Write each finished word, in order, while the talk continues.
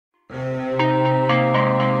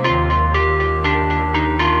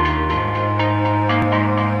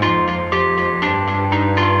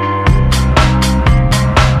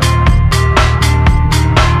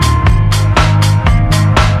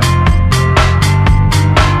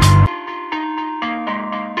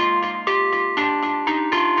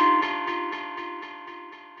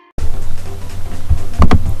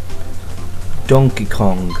Donkey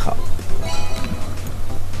Kong Cup.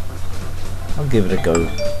 I'll give it a go.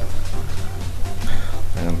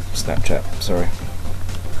 Snapchat, sorry.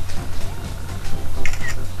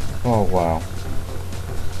 Oh wow.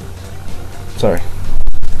 Sorry.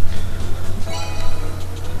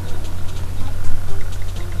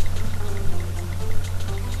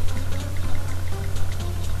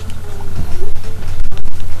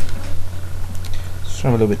 So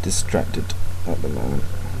I'm a little bit distracted at the moment.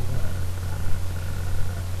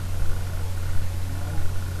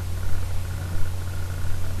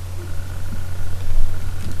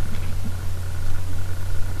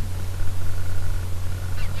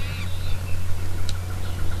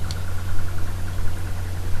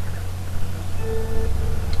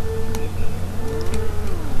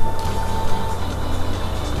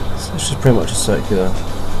 So it's just pretty much a circular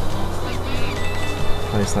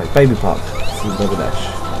place like Baby Park from Double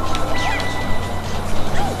Dash.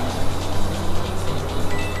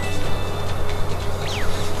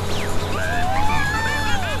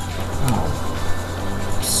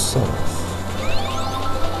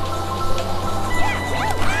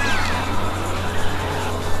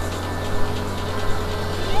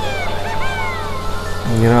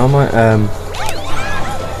 You know, I might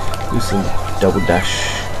do some Double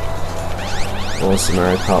Dash or some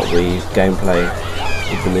Mario Kart Wii gameplay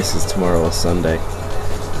with the missus tomorrow or Sunday,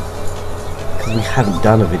 because we haven't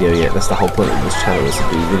done a video yet. That's the whole point of this channel, is to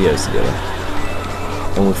do videos together,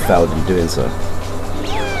 and we've failed in doing so.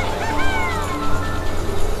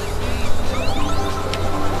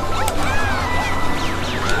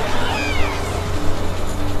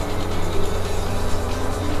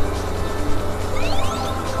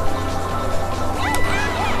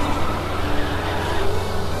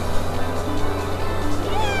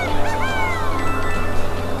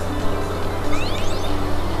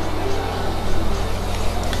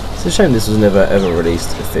 It's a shame this was never ever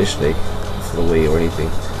released officially for the Wii or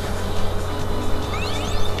anything.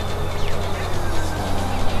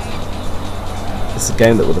 It's a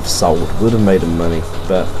game that would have sold, would have made them money,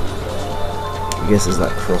 but I guess there's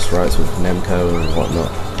like cross rights with Namco and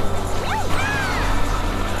whatnot.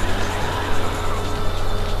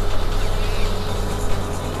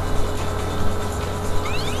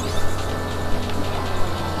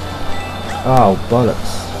 Oh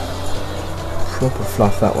bollocks. Proper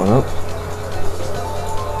fluff that one up.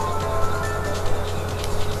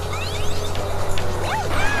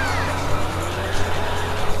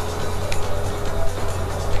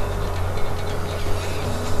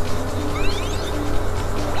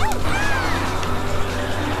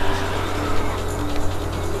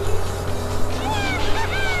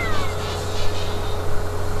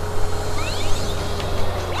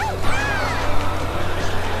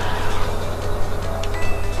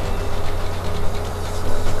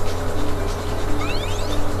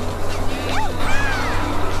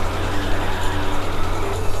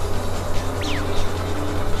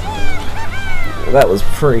 That was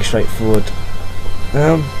pretty straightforward.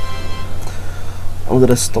 I'm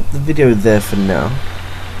gonna stop the video there for now,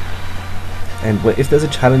 and if there's a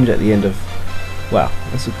challenge at the end of, wow,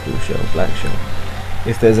 that's a cool shell, black shell.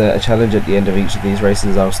 If there's a challenge at the end of each of these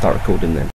races, I'll start recording then.